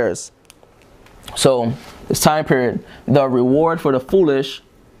 1,000 years. So this time period, the reward for the foolish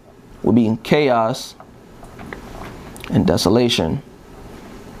will be chaos and desolation.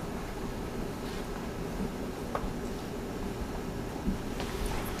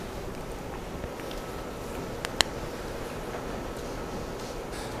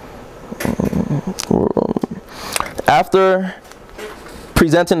 After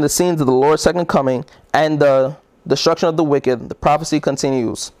presenting the scenes of the Lord's second coming and the destruction of the wicked, the prophecy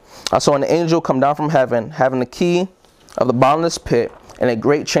continues. I saw an angel come down from heaven, having the key of the bottomless pit and a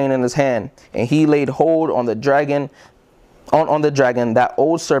great chain in his hand. And he laid hold on the dragon, that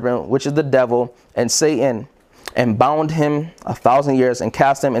old serpent, which is the devil and Satan, and bound him 1,000 years, and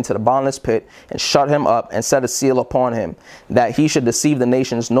cast him into the bottomless pit, and shut him up, and set a seal upon him, that he should deceive the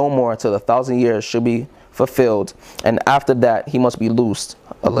nations no more till the 1,000 years should be fulfilled. And after that, he must be loosed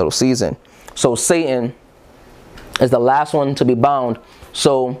a little season. So Satan is the last one to be bound.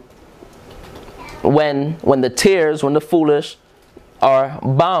 So when the foolish are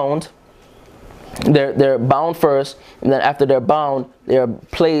bound, they're bound first, and then after they're bound, they're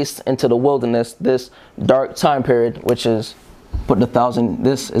placed into the wilderness, this dark time period, which is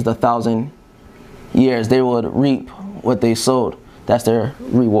this is the 1,000 years. They would reap what they sowed. That's their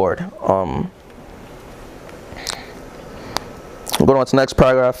reward. Going on to the next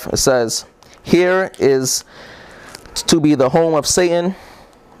paragraph, it says, here is to be the home of Satan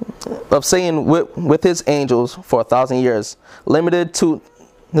with his angels for 1,000 years. Limited to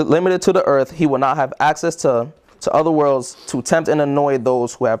the earth, he will not have access to other worlds to tempt and annoy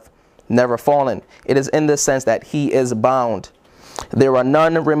those who have never fallen. It is in this sense that he is bound. There are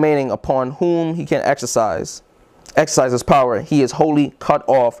none remaining upon whom he can exercise his power. He is wholly cut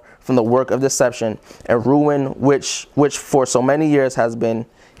off from the work of deception and ruin, which for so many years has been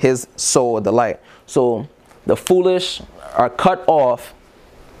his sole delight. So the foolish are cut off.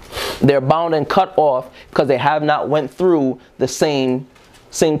 They're bound and cut off because they have not went through the same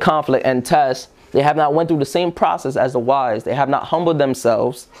conflict and test. They have not went through the same process as the wise. They have not humbled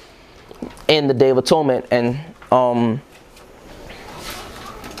themselves in the Day of Atonement. And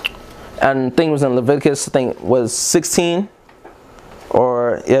thing was in Leviticus, I think was 16 or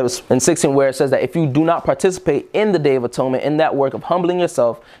or it was in 16 where it says that if you do not participate in the Day of Atonement, in that work of humbling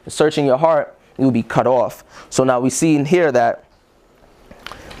yourself and searching your heart, you will be cut off. So now we see in here that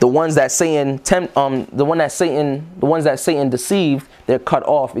the ones that Satan the ones that Satan deceived, they're cut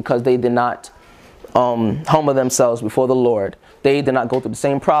off because they did not humble themselves before the Lord. They did not go through the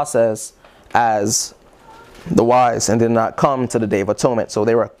same process as the wise and did not come to the Day of Atonement. So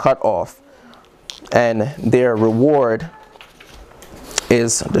they were cut off, and their reward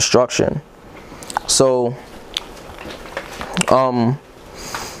is destruction. So to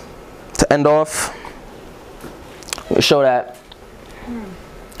end off, we show that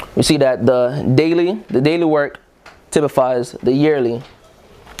we see that the daily work typifies the yearly.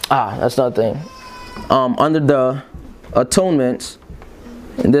 That's another thing. Under the atonements,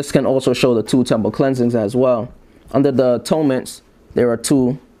 and this can also show the 2 temple cleansings as well. Under the atonements, there are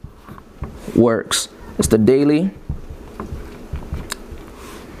 2 works. It's the daily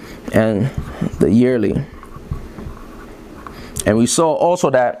and the yearly. And we saw also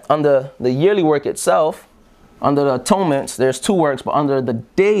that under the yearly work itself, under the atonements, there's 2 works, but under the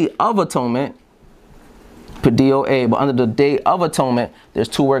Day of Atonement, PDOA, but under the Day of Atonement, there's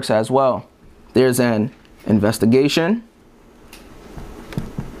 2 works as well. There's an investigation,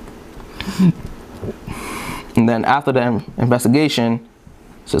 and then after the investigation,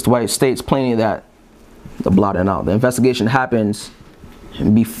 Sister White states plainly that the blotting out. The investigation happens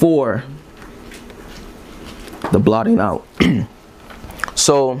before the blotting out.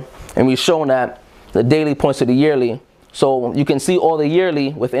 So, and we've shown that the daily points to the yearly. So you can see all the yearly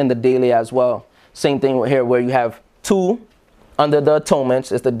within the daily as well. Same thing here where you have 2 under the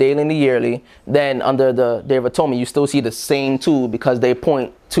atonements. It's the daily and the yearly. Then under the Day of Atonement, you still see the same 2 because they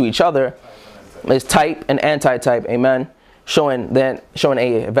point to each other. It's type and anti-type. Amen. Showing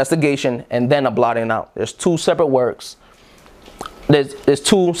a investigation and then a blotting out. There's 2 separate works. There's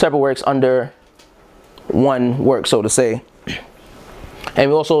 2 separate works under one work, so to say. And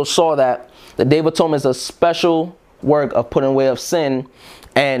we also saw that the Day of Atonement is a special work of putting away of sin,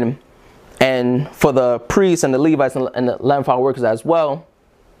 and for the priests and the Levites and the Levitical workers as well,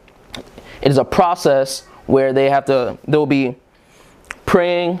 it is a process where they'll be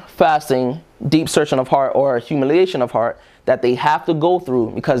praying, fasting, deep searching of heart, or humiliation of heart that they have to go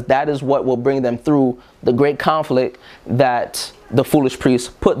through, because that is what will bring them through the great conflict that the foolish priests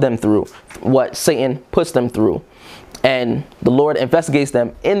put them through, what Satan puts them through. And the Lord investigates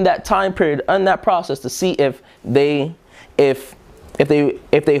them in that time period, in that process, to see if they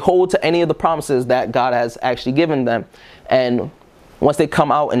hold to any of the promises that God has actually given them. And once they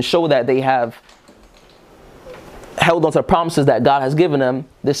come out and show that they have held on to the promises that God has given them,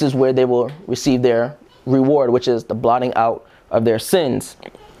 this is where they will receive their reward, which is the blotting out of their sins.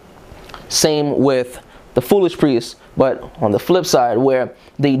 Same with the foolish priests, but on the flip side, where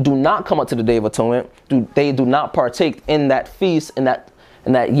they do not come up to the Day of Atonement, they do not partake in that feast, in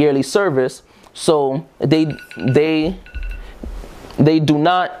that yearly service. So they do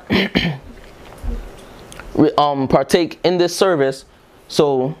not partake in this service,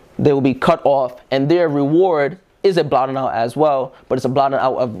 so they will be cut off, and their reward is a blotting out as well, but it's a blotting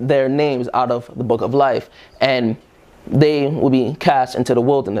out of their names out of the book of life, and they will be cast into the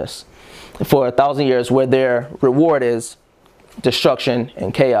wilderness for 1,000 years, where their reward is destruction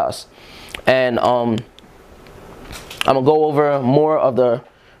and chaos. And I'm gonna go over more of the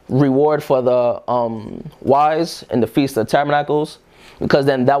reward for the wise in the Feast of Tabernacles, because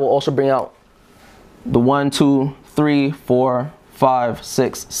then that will also bring out the 1, 2, 3, 4, 5,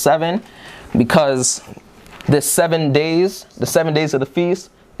 6, 7, because this 7 days, the 7 days of the feast,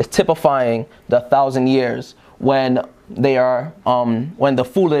 is typifying the 1,000 years when they are when the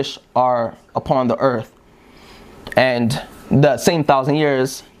foolish are upon the earth. And the same 1,000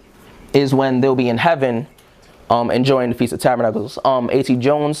 years is when they'll be in heaven enjoying the Feast of Tabernacles. A.T.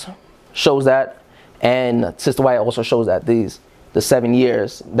 Jones shows that, and Sister White also shows that the 7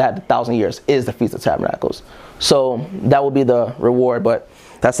 years, that 1,000 years is the Feast of Tabernacles. So that will be the reward, but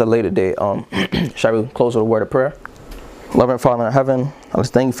that's a later date. Shall we close with a word of prayer? Loving Father in heaven, I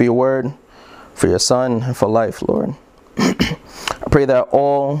just thank you for your word, for your Son, and for life, Lord. I pray that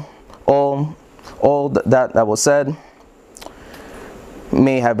all that was said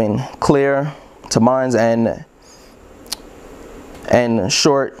may have been clear to minds, and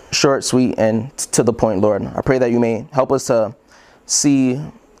short, sweet, and to the point, Lord. I pray that you may help us to see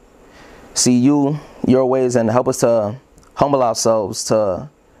you, your ways, and help us to humble ourselves, to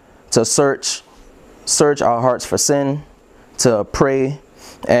search our hearts for sin, to pray,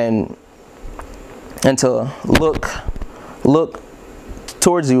 and to look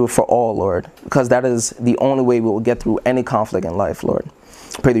towards you for all, Lord, because that is the only way we will get through any conflict in life, Lord.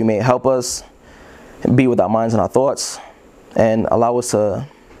 Pray that you may help us be with our minds and our thoughts, and allow us to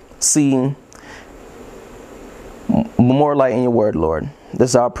see more light in your word, Lord.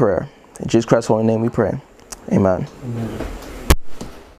 This is our prayer. In Jesus Christ's holy name we pray. Amen. Amen.